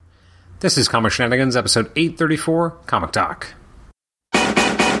This is Comic Shenanigans, episode 834, Comic Talk. Ain't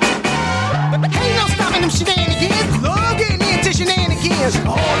no stopping them shenanigans. Love getting into shenanigans.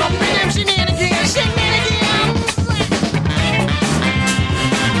 All up in them shenanigans. Shenanigans.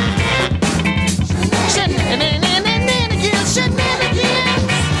 Shenanigans. Shenanigans.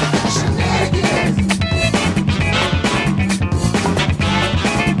 Shenanigans.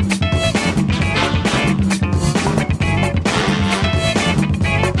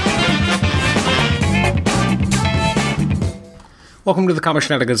 Welcome to the Comic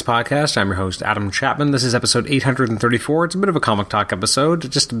Shenanigans podcast. I'm your host, Adam Chapman. This is episode 834. It's a bit of a comic talk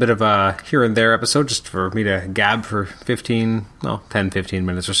episode, just a bit of a here and there episode, just for me to gab for 10, 15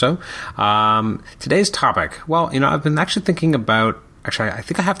 minutes or so. Today's topic, I've been actually thinking about, I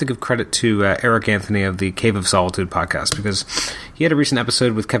think I have to give credit to Eric Anthony of the Cave of Solitude podcast, because he had a recent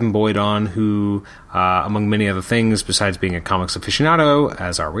episode with Kevin Boyd on, who, among many other things, besides being a comics aficionado,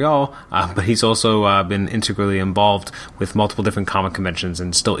 as are we all, but he's also been integrally involved with multiple different comic conventions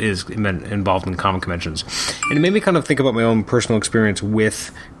and still is involved in comic conventions. And it made me kind of think about my own personal experience with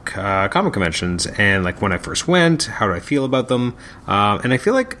comic conventions, and like when I first went, how do I feel about them, and I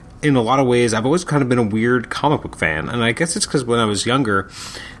feel like in a lot of ways, I've always kind of been a weird comic book fan, and I guess it's because when I was younger,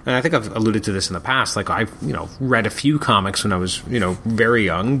 and I think I've alluded to this in the past, like I've, read a few comics when I was, very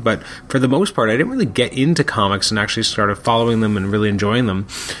young, but for the most part, I didn't really get into comics and actually started following them and really enjoying them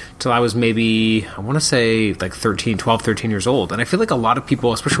till I was maybe, I want to say like 12, 13 years old. And I feel like a lot of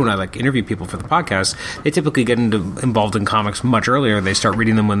people, especially when I like interview people for the podcast, they typically get involved in comics much earlier. They start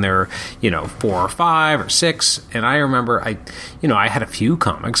reading them when they're, 4 or 5 or 6. And I remember I had a few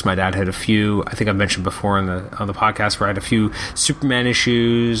comics. My dad had a few, I think I mentioned before on the podcast, where I had a few Superman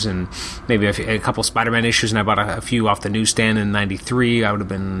issues and maybe a couple Spider-Man issues, and I bought a few off the newsstand in 93. I would have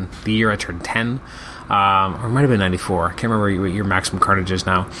been the year I turned 10. Or it might have been 94. I can't remember what year Maximum Carnage is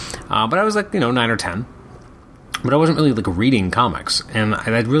now. But I was like, 9 or 10. But I wasn't really like reading comics. And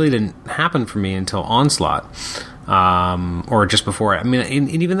that really didn't happen for me until Onslaught. Or just before it. I mean, and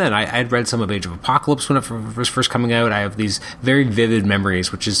even then, I had read some of Age of Apocalypse when it was first coming out. I have these very vivid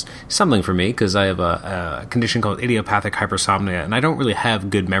memories, which is something for me, because I have a condition called idiopathic hypersomnia, and I don't really have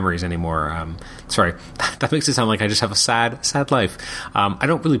good memories anymore. Sorry, that makes it sound like I just have a sad life. I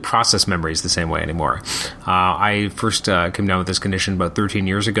don't really process memories the same way anymore. I first came down with this condition about 13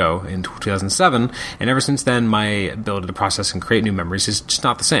 years ago in 2007, and ever since then, my ability to process and create new memories is just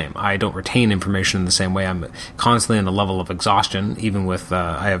not the same. I don't retain information in the same way. I'm constantly on a level of exhaustion, even with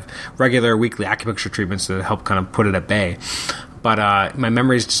I have regular weekly acupuncture treatments to help kind of put it at bay. But my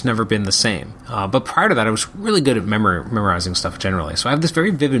memory's just never been the same. But prior to that, I was really good at memorizing stuff generally. So I have this very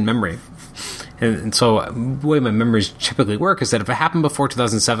vivid memory. And so the way my memories typically work is that if it happened before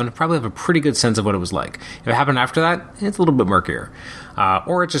 2007, I probably have a pretty good sense of what it was like. If it happened after that, it's a little bit murkier.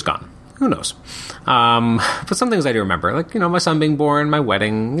 Or it's just gone. Who knows? But some things I do remember, like, my son being born, my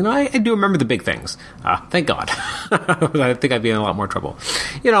wedding, I do remember the big things. Thank God. I think I'd be in a lot more trouble.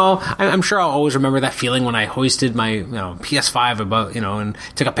 I'm sure I'll always remember that feeling when I hoisted my, PS5 above, and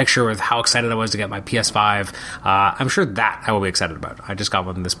took a picture with how excited I was to get my PS5. I'm sure that I will be excited about. I just got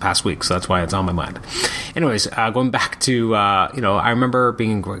one this past week, so that's why it's on my mind. Anyways, going back to, I remember being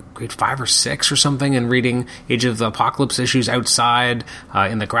in grade 5 or 6 or something and reading Age of the Apocalypse issues outside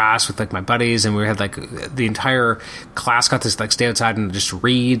in the grass with, like, my buddies, and we had like the entire class got to like stay outside and just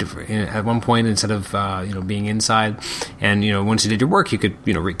read at one point instead of being inside. And once you did your work, you could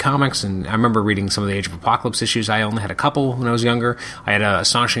read comics. And I remember reading some of the Age of Apocalypse issues. I only had a couple when I was younger. I had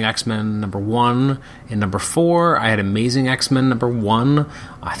Astonishing X-Men #1 and #4. I had Amazing X-Men #1.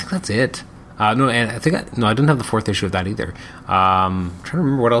 I think that's it. I didn't have the 4th issue of that either. I'm trying to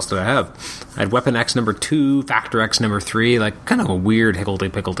remember what else did I have. I had Weapon X #2, Factor X #3, like kind of a weird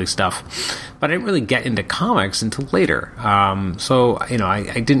higgledy-piggledy stuff. But I didn't really get into comics until later. So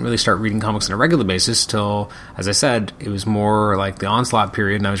I didn't really start reading comics on a regular basis till, as I said, it was more like the Onslaught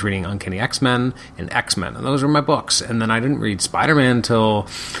period, and I was reading Uncanny X-Men and X-Men, and those were my books. And then I didn't read Spider-Man until,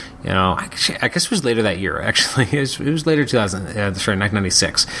 I guess it was later that year, actually. It was later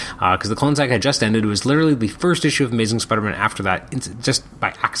 1996, because the Clone Saga had just ended. It was literally the first issue of Amazing Spider-Man after that, just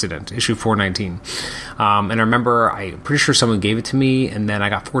by accident, issue 419. And I remember, I'm pretty sure someone gave it to me, and then I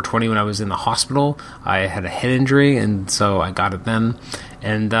got 420 when I was in the hospital. I had a head injury, and so I got it then.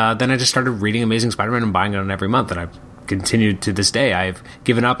 And then I just started reading Amazing Spider-Man and buying it on every month, and I've continued to this day. I've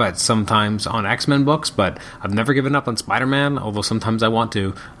given up at sometimes on X-Men books, but I've never given up on Spider-Man, although sometimes I want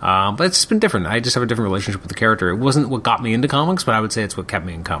to. But it's just been different. I just have a different relationship with the character. It wasn't what got me into comics, but I would say it's what kept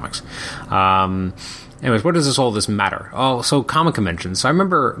me in comics. Anyways, what does all this matter? Oh, so comic conventions. So I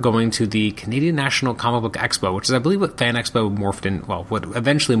remember going to the Canadian National Comic Book Expo, which is, I believe, what Fan Expo what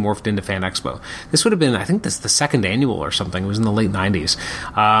eventually morphed into Fan Expo. This would have been, I think, the second annual or something. It was in the late 90s.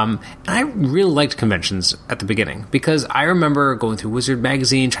 And I really liked conventions at the beginning because I remember going through Wizard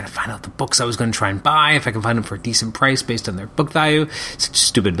magazine, trying to find out the books I was going to try and buy, if I can find them for a decent price based on their book value. Such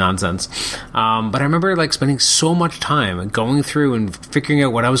stupid nonsense. But I remember spending so much time going through and figuring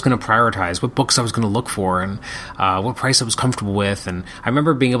out what I was going to prioritize, what books I was going to look for, and what price I was comfortable with. And I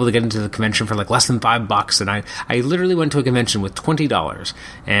remember being able to get into the convention for less than $5, and I literally went to a convention with $20,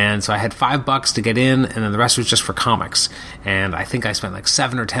 and so I had $5 to get in, and then the rest was just for comics. And I think I spent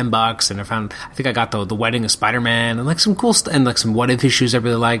 $7 or $10, and I think I got the Wedding of Spider-Man and some cool and some What If issues I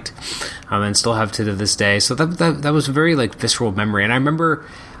really liked, and still have to this day. So that was a very visceral memory. And I remember,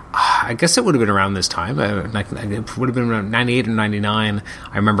 I guess it would have been around this time. It would have been around 98 or 99.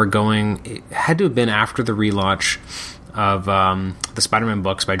 I remember going, it had to have been after the relaunch of the Spider-Man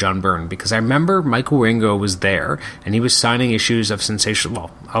books by John Byrne, because I remember Michael Ringo was there, and he was signing issues of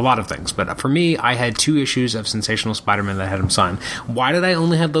a lot of things, but for me, I had 2 issues of Sensational Spider-Man that I had him sign. Why did I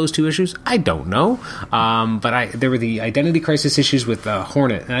only have those 2 issues? I don't know, but there were the Identity Crisis issues with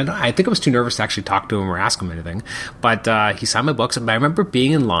Hornet, and I think I was too nervous to actually talk to him or ask him anything, but he signed my books. But I remember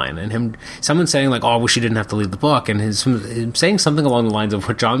being in line, and someone saying oh, I wish you didn't have to leave the book, and him saying something along the lines of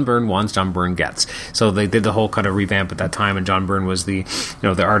what John Byrne wants, John Byrne gets. So they did the whole kind of revamp at that time, and John Byrne was the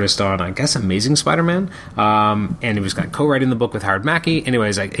artist on, I guess, Amazing Spider-Man, and he was co-writing the book with Howard Mackie.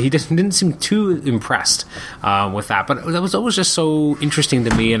 Anyways, he didn't seem too impressed with that, but that was always just so interesting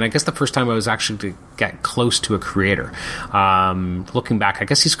to me, and I guess the first time I was actually to get close to a creator. Looking back, I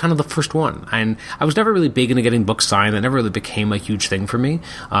guess he's kind of the first one, and I was never really big into getting books signed. That never really became a huge thing for me,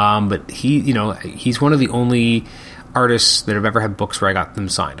 but he's one of the only artists that have ever had books where I got them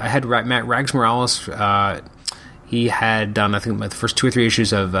signed. I had Rags Morales. He had done, I think, the first 2 or 3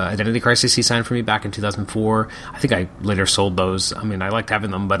 issues of Identity Crisis he signed for me back in 2004. I think I later sold those. I liked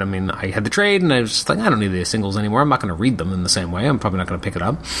having them, but I had the trade, and I was just I don't need the singles anymore. I'm not going to read them in the same way. I'm probably not going to pick it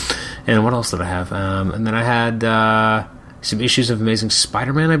up. And what else did I have? And then I had some issues of Amazing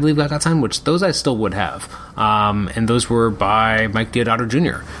Spider-Man, I believe, at that time, which those I still would have. And those were by Mike Deodato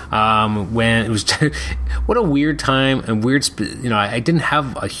Jr. When it was, what a weird time and weird, I didn't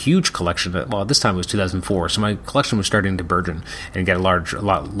have a huge collection. Well, this time it was 2004, so my collection was starting to burgeon and get a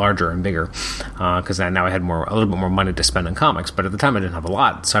lot larger and bigger, because now I had a little bit more money to spend on comics. But at the time, I didn't have a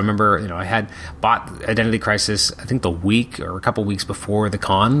lot. So I remember, I had bought Identity Crisis, I think the week or a couple weeks before the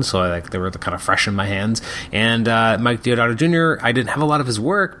con, so they were kind of fresh in my hands. And Mike Deodato Jr., I didn't have a lot of his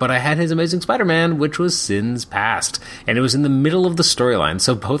work, but I had his Amazing Spider-Man, which was Sins Past, and it was in the middle of the storyline.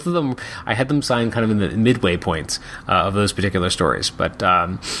 So both of them, I had them signed kind of in the midway points of those particular stories. But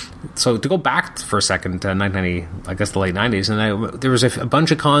so to go back for a second to 1990, I guess the late 90s, and there was a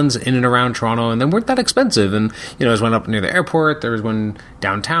bunch of cons in and around Toronto, and they weren't that expensive. And there was one up near the airport, there was one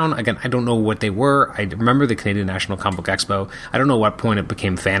downtown. Again, I don't know what they were. I remember the Canadian National Comic Book Expo. I don't know what point it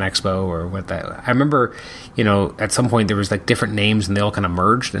became Fan Expo or what that. I remember, at some point there was different names, and they all kind of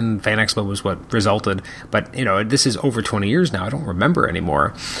merged, and Fan Expo was what resulted. But this is over 20 years now. I don't remember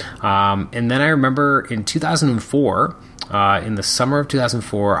anymore. And then I remember in 2004, in the summer of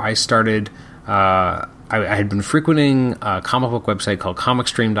 2004, I started. I had been frequenting a comic book website called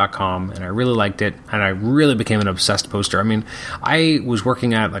comicstream.com, and I really liked it, and I really became an obsessed poster. I was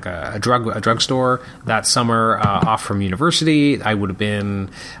working at a drugstore that summer off from university. I would have been,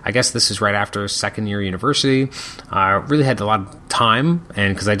 I guess this is right after second year university. I really had a lot of time,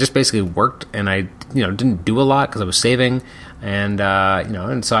 and because I just basically worked, and I didn't do a lot because I was saving, and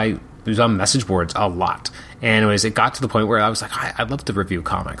and so I was on message boards a lot. And anyways, it got to the point where I was like, I'd love to review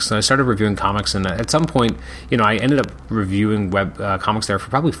comics. So I started reviewing comics, and at some point, I ended up reviewing web comics there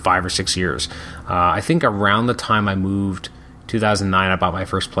for probably 5 or 6 years. I think around the time I moved, 2009, I bought my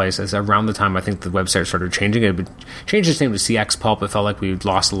first place. It's around the time I think the website started changing. It changed its name to CX Pulp. It felt like we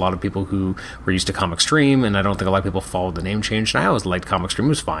lost a lot of people who were used to Comic Stream, and I don't think a lot of people followed the name change. And I always liked Comic Stream. It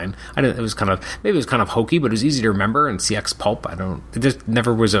was fine. It was kind of hokey, but it was easy to remember. And CX Pulp, it just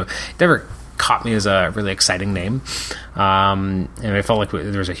never caught me as a really exciting name, and I felt like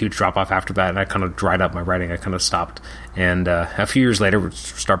there was a huge drop off after that, and I kind of dried up my writing. I kind of stopped, and a few years later would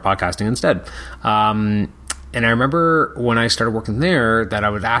start podcasting instead. And I remember when I started working there that I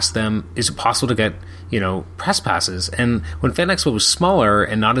would ask them, is it possible to get, press passes? And when Fan Expo was smaller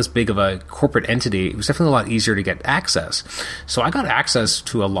and not as big of a corporate entity, it was definitely a lot easier to get access. So I got access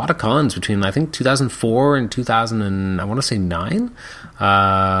to a lot of cons between, I think, 2004 and 2009.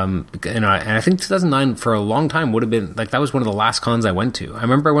 And I think 2009 for a long time would have been, like, that was one of the last cons I went to. I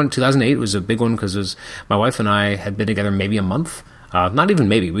remember I went in 2008. It was a big one because my wife and I had been together maybe a month. Not even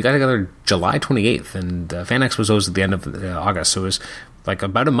maybe. We got together July 28th, and Fan Expo was always at the end of August, so it was like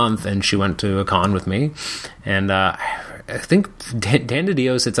about a month, and she went to a con with me, and I think Dan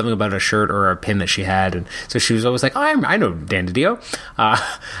DiDio said something about a shirt or a pin that she had, and so she was always like, oh, I know Dan DiDio,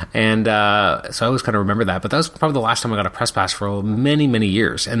 and so I always kind of remember that, but that was probably the last time I got a press pass for many, many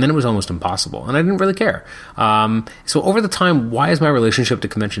years, and then it was almost impossible, and I didn't really care. So over the time, why has my relationship to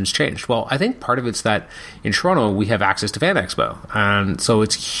conventions changed? Well, I think part of it's that in Toronto, we have access to Fan Expo, and so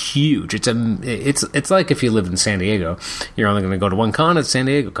it's huge. It's like if you lived in San Diego, you're only going to go to one con, it's San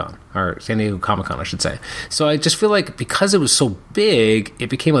Diego Con, or San Diego Comic Con, I should say. So I just feel like because it was so big, it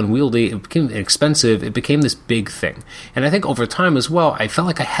became unwieldy, it became expensive, it became this big thing. And I think over time as well, I felt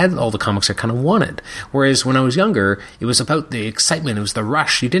like I had all the comics I kind of wanted. Whereas when I was younger, it was about the excitement, it was the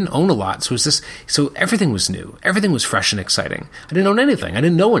rush. You didn't own a lot, so everything was new, everything was fresh and exciting. I didn't own anything, I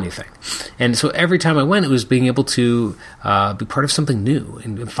didn't know anything. And so every time I went, it was being able to be part of something new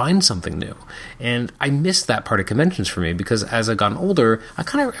and find something new. And I missed that part of conventions for me because as I've gotten older, I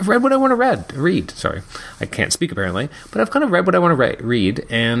kind of read what I want to read. Sorry, I can't speak apparently, but I've kind of read what I want to read,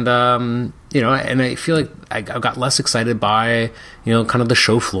 and and I feel like I got less excited by kind of the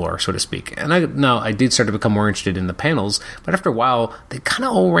show floor, so to speak. And I did start to become more interested in the panels, but after a while, they kind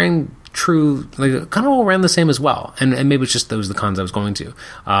of all rang true, like kind of all ran the same as well. And maybe it's just those the cons I was going to.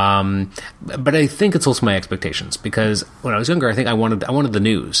 But I think it's also my expectations because when I was younger, I think I wanted the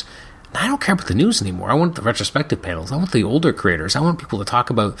news. I don't care about the news anymore. I want the retrospective panels. I want the older creators. I want people to talk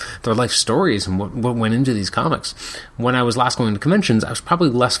about their life stories and what went into these comics. When I was last going to conventions, I was probably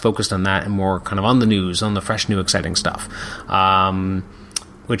less focused on that and more kind of on the news, on the fresh, new, exciting stuff.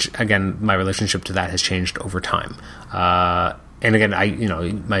 Which, again, my relationship to that has changed over time. And again,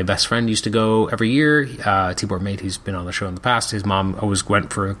 my best friend used to go every year. Tibor Mate, he's been on the show in the past. His mom always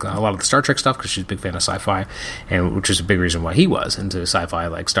went for a lot of the Star Trek stuff because she's a big fan of sci-fi, and which is a big reason why he was into sci-fi,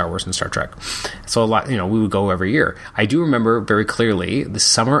 like Star Wars and Star Trek. So a lot, we would go every year. I do remember very clearly the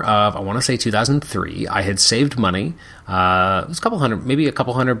summer of, I want to say 2003. I had saved money. It was a couple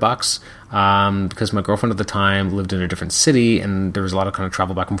 $100 because my girlfriend at the time lived in a different city, and there was a lot of kind of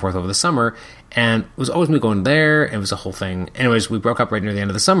travel back and forth over the summer, and it was always me going there, and it was a whole thing. Anyways, we broke up right near the end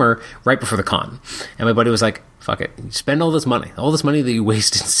of the summer, right before the con, and my buddy was like, fuck it, you spend all this money that you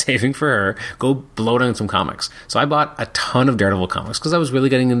wasted saving for her, go blow it on some comics. So I bought a ton of Daredevil comics because I was really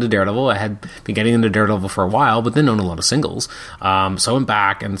getting into Daredevil. I had been getting into Daredevil for a while, but didn't own a lot of singles. So I went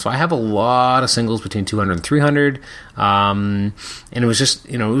back, and so I have a lot of singles between 200 and 300. And it was just,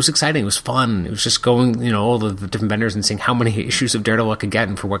 it was exciting. It was fun. It was just going, all the different vendors and seeing how many issues of Daredevil I could get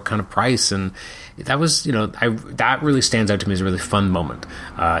and for what kind of price. And that was, that really stands out to me as a really fun moment.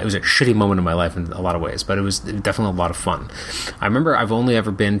 It was a shitty moment in my life in a lot of ways, but it was definitely a lot of fun. I remember I've only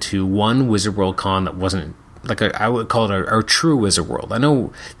ever been to one Wizard World con that wasn't like I would call it a true Wizard World. I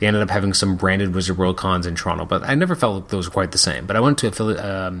know they ended up having some branded Wizard World cons in Toronto, but I never felt like those were quite the same. But I went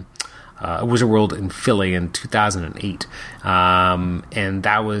to a Wizard World in Philly in 2008, and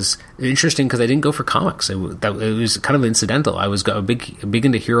that was interesting because I didn't go for comics. It was kind of incidental. I was big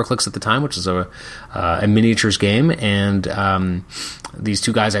into HeroClix at the time, which is a miniatures game, and these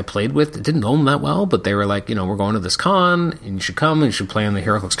two guys I played with didn't know them that well, but they were like, we're going to this con, and you should come, and you should play in the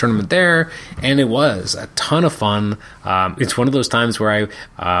HeroClix tournament there, and it was a ton of fun. It's one of those times where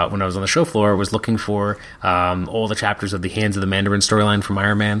I, when I was on the show floor, was looking for all the chapters of the Hands of the Mandarin storyline from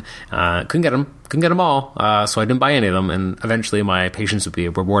Iron Man. Couldn't get them all, so I didn't buy any of them, and eventually my patience would be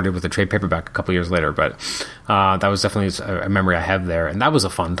rewarded with a trade paperback a couple years later, but that was definitely a memory I have there, and that was a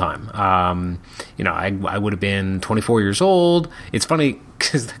fun time. I would have been 24 years old. It's funny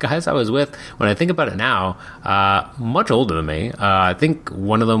because the guys I was with, when I think about it now, much older than me. I think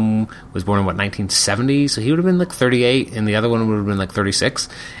one of them was born in 1970, so he would have been like 38, and the other one would have been like 36,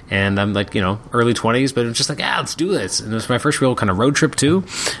 and I'm like, early 20s, but it was just like, let's do this, and it was my first real kind of road trip too,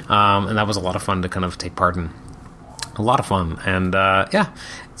 and that was a lot of fun to kind of take part in. A lot of fun, and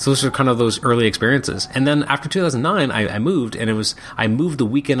so those are kind of those early experiences. And then after 2009, I moved, and I moved the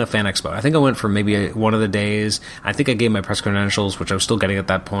weekend of Fan Expo. I think I went for maybe one of the days. I think I gave my press credentials, which I was still getting at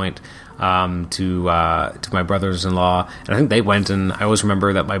that point, to my brothers-in-law, and I think they went. And I always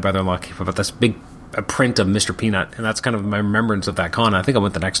remember that my brother-in-law came up with this big a print of Mr. Peanut, and that's kind of my remembrance of that con. I think I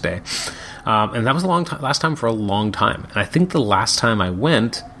went the next day, and that was last time for a long time. And I think the last time I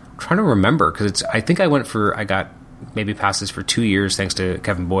went, I'm trying to remember, because I think I got maybe passes for 2 years thanks to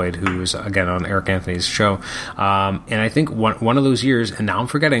Kevin Boyd, who was again on Eric Anthony's show, and I think one of those years, and now I'm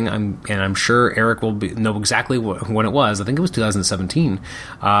forgetting, I'm sure Eric will know exactly when it was. I think it was 2017.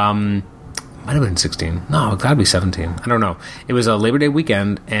 Might have been 16. No, it gotta be 17. I don't know. It was a Labor Day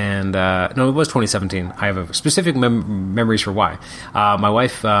weekend, and no, it was 2017. I have a specific memories for why. My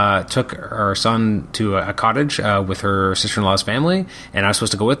wife took our son to a cottage with her sister-in-law's family, and I was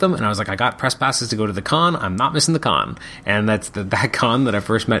supposed to go with them, and I was like, I got press passes to go to the con. I'm not missing the con. And that's that con that I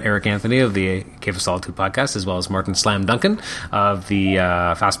first met Eric Anthony of the Cave of Solitude podcast, as well as Martin Slam Duncan of the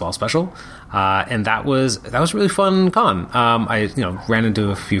Fastball Special. And that was a really fun con. I ran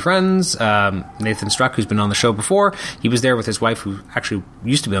into a few friends. Nathan Struck, who's been on the show before, he was there with his wife, who actually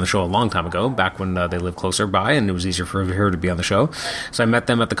used to be on the show a long time ago, back when they lived closer by, and it was easier for her to be on the show. So I met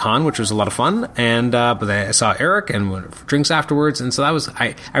them at the con, which was a lot of fun. And but I saw Eric and went for drinks afterwards. And so that was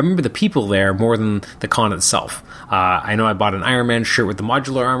I remember the people there more than the con itself. I know I bought an Iron Man shirt with the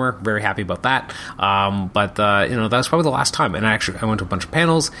modular armor. Very happy about that. But that was probably the last time. And I went to a bunch of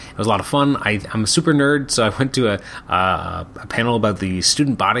panels. It was a lot of fun. I'm a super nerd, so I went to a panel about the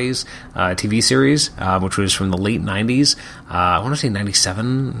Student Bodies TV series, which was from the late 90s. I want to say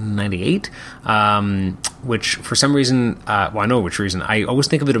 97, 98, which for some reason, I know which reason. I always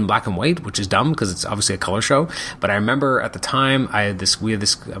think of it in black and white, which is dumb because it's obviously a color show. But I remember at the time,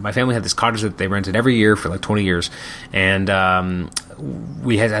 my family had this cottage that they rented every year for like 20 years. And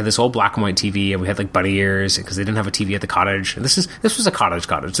we had this old black and white TV, and we had like bunny ears because they didn't have a TV at the cottage. And this was a cottage.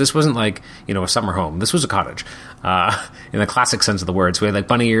 This wasn't like a summer home. This was a cottage in the classic sense of the word. So we had like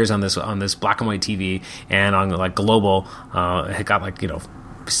bunny ears on this black and white TV, and on like global, it got like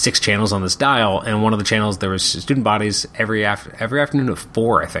 6 channels on this dial, and one of the channels there was Student Bodies every afternoon at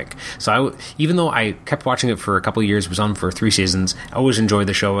 4, I think. So even though I kept watching it for a couple of years, it was on for 3 seasons. I always enjoyed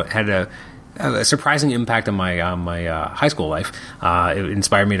the show. It had a surprising impact on my high school life. It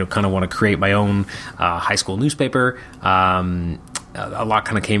inspired me to kind of want to create my own high school newspaper. A lot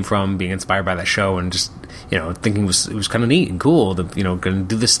kind of came from being inspired by that show, and just thinking it was kind of neat and cool to going to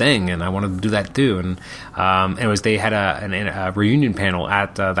do this thing, and I wanted to do that too. And anyways, they had a reunion panel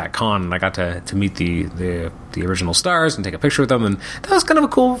at that con, and I got to meet the original stars and take a picture with them, and that was kind of a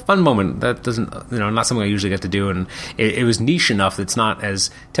cool, fun moment. That doesn't not something I usually get to do, and it was niche enough that's not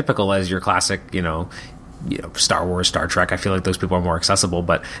as typical as your classic Star Wars, Star Trek. I feel like those people are more accessible,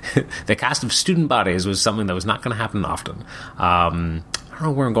 but the cast of Student Bodies was something that was not going to happen often. I don't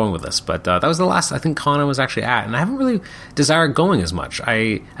know where I'm going with this, but that was the last, I think, con I was actually at, and I haven't really desired going as much.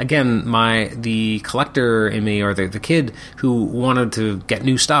 The collector in me, or the kid who wanted to get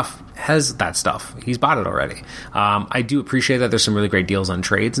new stuff, has that stuff. He's bought it already. I do appreciate that there's some really great deals on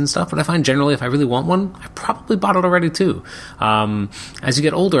trades and stuff, but I find generally if I really want one, I probably bought it already too. As you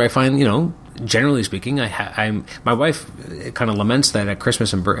get older, I find, generally speaking, my wife kind of laments that at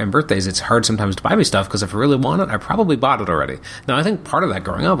Christmas and birthdays, it's hard sometimes to buy me stuff, because if I really want it, I probably bought it already. Now, I think part of that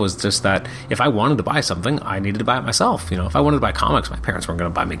growing up was just that if I wanted to buy something, I needed to buy it myself. If I wanted to buy comics, my parents weren't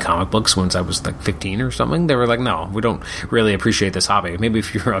going to buy me comic books once I was like 15 or something. They were like, no, we don't really appreciate this hobby. Maybe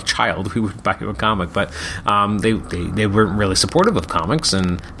if you're a child, we would buy you a comic, but they weren't really supportive of comics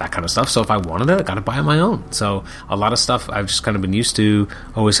and that kind of stuff. So if I wanted it, I got to buy it my own. So a lot of stuff I've just kind of been used to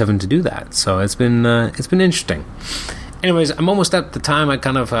always having to do that. So it's been interesting. Anyways, I'm almost at the time I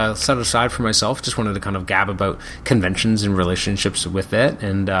kind of set aside for myself. Just wanted to kind of gab about conventions and relationships with it.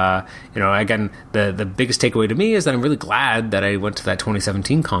 And, again, the biggest takeaway to me is that I'm really glad that I went to that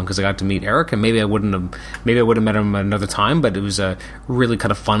 2017 con, because I got to meet Eric, and maybe I would have met him another time, but it was a really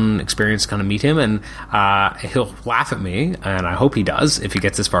kind of fun experience to kind of meet him. And he'll laugh at me, and I hope he does if he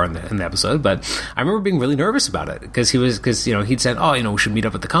gets this far in the episode. But I remember being really nervous about it, because he'd said, we should meet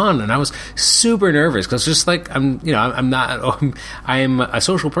up at the con. And I was super nervous, because just like, I'm a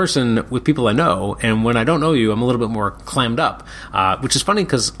social person with people I know, and when I don't know you, I'm a little bit more clammed up, which is funny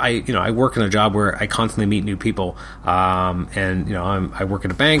because I work in a job where I constantly meet new people, and I work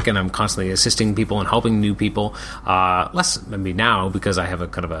at a bank, and I'm constantly assisting people and helping new people, less maybe now because I have a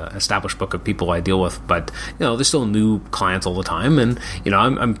kind of a established book of people I deal with, but there's still new clients all the time, and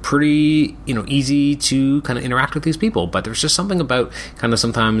I'm pretty easy to kind of interact with these people, but there's just something about kind of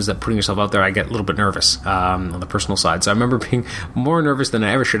sometimes that putting yourself out there, I get a little bit nervous on the personal side. terrified. So I remember being more nervous than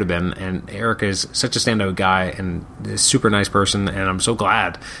I ever should have been. And Eric is such a standout guy and a super nice person. And I'm so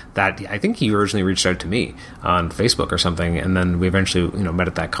glad that I think he originally reached out to me on Facebook or something. And then we eventually, met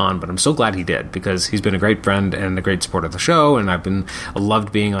at that con. But I'm so glad he did, because he's been a great friend and a great supporter of the show. And I've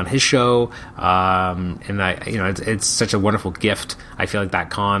loved being on his show. And it's such a wonderful gift. I feel like that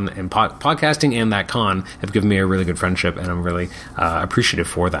con and podcasting and that con have given me a really good friendship, and I'm really appreciative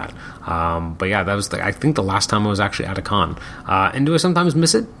for that. But yeah, that was I think the last time I was actually at a con. And do I sometimes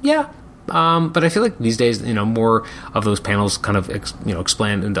miss it? Yeah. But I feel like these days, more of those panels kind of,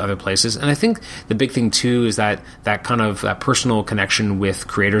 expand into other places. And I think the big thing too is that kind of that personal connection with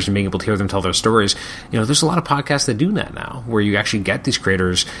creators and being able to hear them tell their stories. There's a lot of podcasts that do that now, where you actually get these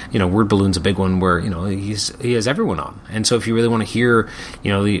creators. Word Balloon's a big one where, he has everyone on. And so if you really want to hear,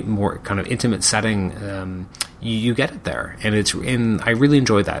 the more kind of intimate setting, you get it there, and I really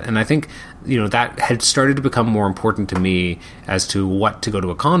enjoyed that. And I think that had started to become more important to me as to what to go to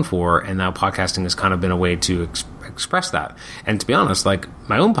a con for, and now podcasting has kind of been a way to express that. And to be honest, like,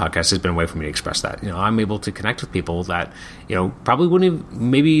 my own podcast has been a way for me to express that. I'm able to connect with people that probably wouldn't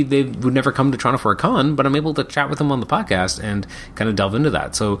maybe they would never come to Toronto for a con, but I'm able to chat with them on the podcast and kind of delve into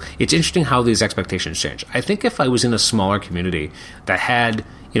that. So it's interesting how these expectations change. I think if I was in a smaller community that had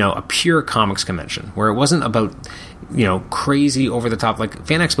a pure comics convention where it wasn't about, crazy over the top, like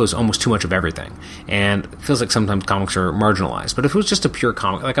Fan Expo is almost too much of everything. And it feels like sometimes comics are marginalized. But if it was just a pure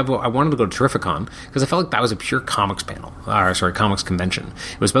comic, like I wanted to go to Terrificon because I felt like that was a pure comics panel, comics convention.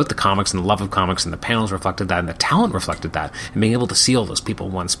 It was about the comics and the love of comics, and the panels reflected that, and the talent reflected that. And being able to see all those people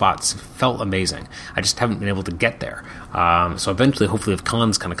in one spot felt amazing. I just haven't been able to get there. So eventually, hopefully, if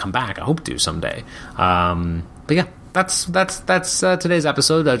cons kind of come back, I hope to someday. But yeah. That's today's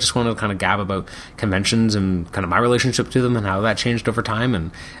episode. I just want to kind of gab about conventions and kind of my relationship to them and how that changed over time.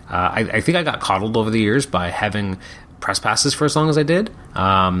 And I think I got coddled over the years by having press passes for as long as I did.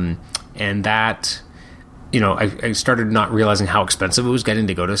 And that, I started not realizing how expensive it was getting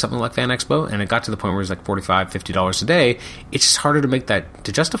to go to something like Fan Expo. And it got to the point where it was like $45, $50 a day. It's just harder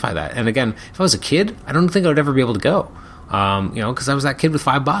to justify that. And again, if I was a kid, I don't think I would ever be able to go. Because I was that kid with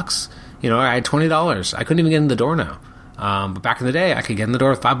 $5. I had $20. I couldn't even get in the door now. But back in the day, I could get in the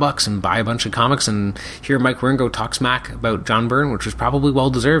door with $5 and buy a bunch of comics and hear Mike Wieringo talk smack about John Byrne, which was probably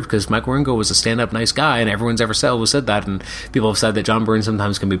well-deserved because Mike Wieringo was a stand-up nice guy, and everyone's ever said that, and people have said that John Byrne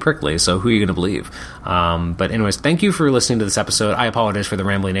sometimes can be prickly, so who are you going to believe? But anyways, thank you for listening to this episode. I apologize for the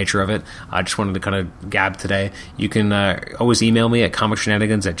rambling nature of it. I just wanted to kind of gab today. You can always email me at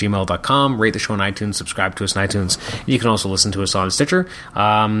comicshenanigans@gmail.com, rate the show on iTunes, subscribe to us on iTunes. You can also listen to us on Stitcher.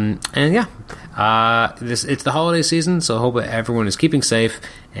 It's the holiday season, so I hope everyone is keeping safe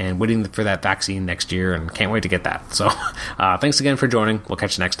and waiting for that vaccine next year, and can't wait to get that. So thanks again for joining. We'll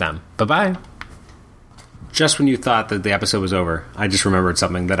catch you next time. Bye-bye. Just when you thought that the episode was over, I just remembered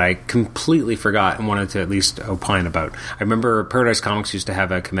something that I completely forgot and wanted to at least opine about. I remember Paradise Comics used to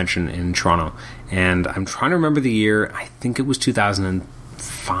have a convention in Toronto, and I'm trying to remember the year. I think it was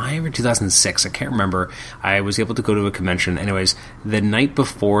 2005 or 2006. I can't remember. I was able to go to a convention. Anyways, the night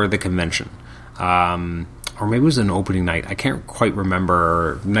before the convention, or maybe it was an opening night. I can't quite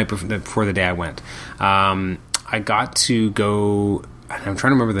remember. Night before the day I went. I got to go. I'm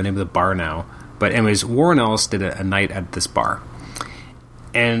trying to remember the name of the bar now. But anyways, Warren Ellis did a night at this bar.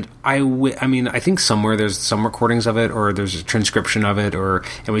 And I think somewhere there's some recordings of it, or there's a transcription of it, or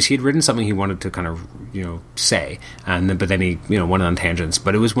anyways, he had written something he wanted to kind of, say, but then he, went on tangents.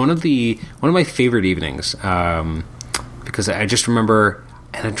 But it was one of my favorite evenings, because I just remember,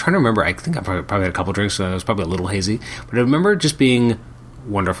 and I'm trying to remember, I think I probably had a couple drinks, so I was probably a little hazy, but I remember just being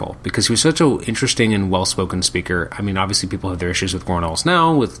wonderful, because he was such an interesting and well-spoken speaker. I mean, obviously people have their issues with Warren Ellis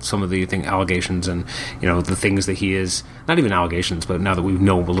now, with some of the allegations and, the things that he is, not even allegations, but now that we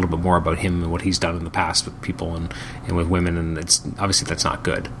know a little bit more about him and what he's done in the past with people and with women, and it's obviously that's not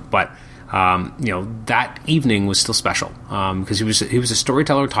good. But that evening was still special, because he was a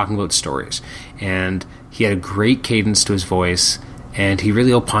storyteller talking about stories, and he had a great cadence to his voice, and he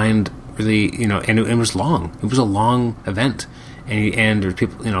really opined, and it was long. It was a long event. And there's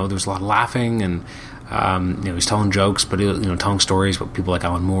people, there was a lot of laughing, and he was telling jokes, but telling stories about people like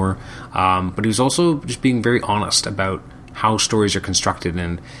Alan Moore. But he was also just being very honest about how stories are constructed,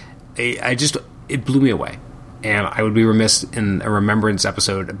 and it blew me away. And I would be remiss in a remembrance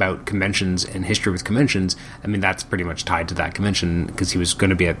episode about conventions and history with conventions. I mean, that's pretty much tied to that convention, because he was going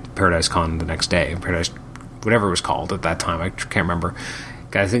to be at Paradise Con the next day, Paradise, whatever it was called at that time. I can't remember.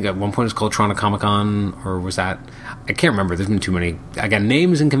 I think at one point it was called Toronto Comic Con, or was that? I can't remember. There's been too many. Again,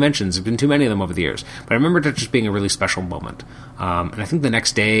 names and conventions. There's been too many of them over the years. But I remember it just being a really special moment. And I think the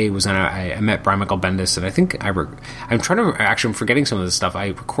next day was when I met Brian Michael Bendis, and I think I'm forgetting some of this stuff. I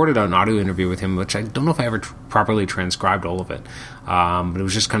recorded an audio interview with him, which I don't know if I ever properly transcribed all of it. But it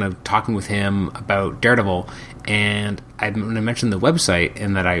was just kind of talking with him about Daredevil. And when I mentioned the website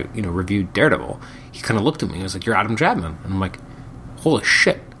and that I reviewed Daredevil, he kind of looked at me and was like, "You're Adam Chapman." And I'm like, holy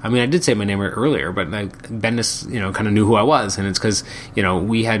shit. I mean, I did say my name earlier, but Bendis, kind of knew who I was, and it's because,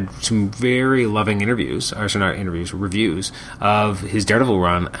 we had some very loving reviews of his Daredevil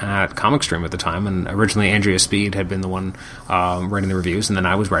run at Comic Stream at the time, and originally Andrea Speed had been the one writing the reviews, and then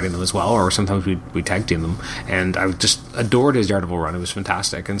I was writing them as well, or sometimes we tag team them, and I just adored his Daredevil run. It was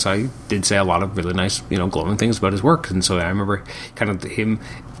fantastic, and so I did say a lot of really nice, glowing things about his work, and so I remember kind of him.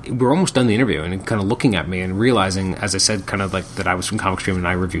 We were almost done the interview, and kind of looking at me and realizing, as I said, kind of like that I was from Comic Stream and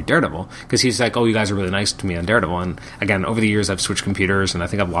I reviewed Daredevil, because he's like, "Oh, you guys are really nice to me on Daredevil." And again, over the years, I've switched computers, and I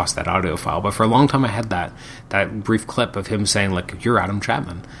think I've lost that audio file. But for a long time, I had that brief clip of him saying, like, "You're Adam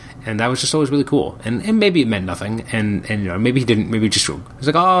Chapman." And that was just always really cool. And maybe it meant nothing. And maybe he didn't, maybe just, he was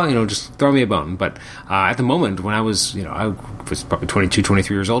like, "Oh, just throw me a bone." But at the moment, when I was, I was probably 22,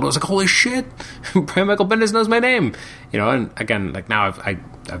 23 years old, I was like, holy shit, Brian Michael Bendis knows my name. And again, like now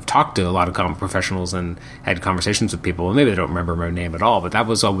I've talked to a lot of comic professionals and had conversations with people, and maybe they don't remember my name at all, but that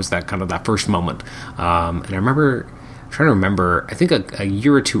was always that kind of that first moment. And I remember, trying to remember, I think a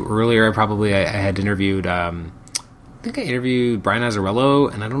year or two earlier, I had interviewed, I think I interviewed Brian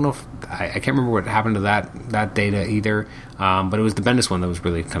Azzarello, and I don't know if I can't remember what happened to that data either, but it was the Bendis one that was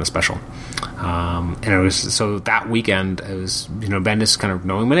really kind of special. And it was, so that weekend, it was, Bendis kind of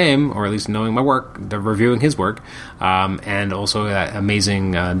knowing my name, or at least knowing my work, reviewing his work, and also that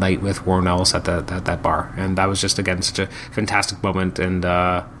amazing night with Warren Ellis at that bar. And that was just, again, such a fantastic moment, and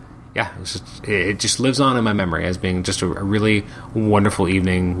yeah, it just lives on in my memory as being just a really wonderful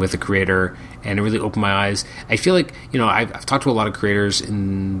evening with the creator, and it really opened my eyes. I feel like, I've talked to a lot of creators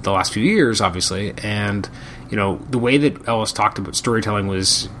in the last few years, obviously, and, the way that Ellis talked about storytelling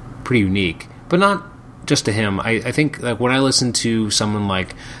was pretty unique, but not just to him. I think, like, when I listen to someone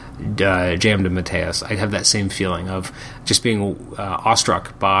like J.M. DeMatteis, I have that same feeling of just being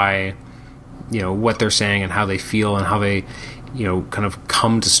awestruck by, what they're saying and how they feel and how they, kind of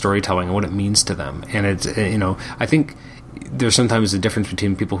come to storytelling and what it means to them. And it's, I think there's sometimes a difference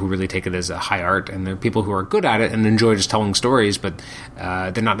between people who really take it as a high art, and there are people who are good at it and enjoy just telling stories, but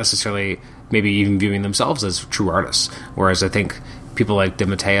they're not necessarily maybe even viewing themselves as true artists. Whereas I think people like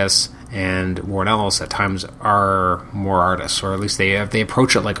DeMatteis and Warren Ellis at times are more artists, or at least they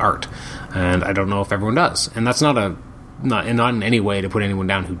approach it like art. And I don't know if everyone does. And that's not in any way to put anyone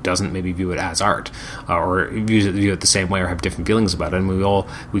down who doesn't maybe view it as art, or view it the same way, or have different feelings about it. And we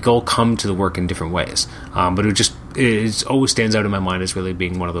all come to the work in different ways. But it always stands out in my mind as really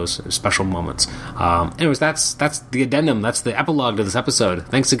being one of those special moments. Anyways, that's the addendum. That's the epilogue to this episode.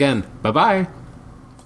 Thanks again. Bye bye.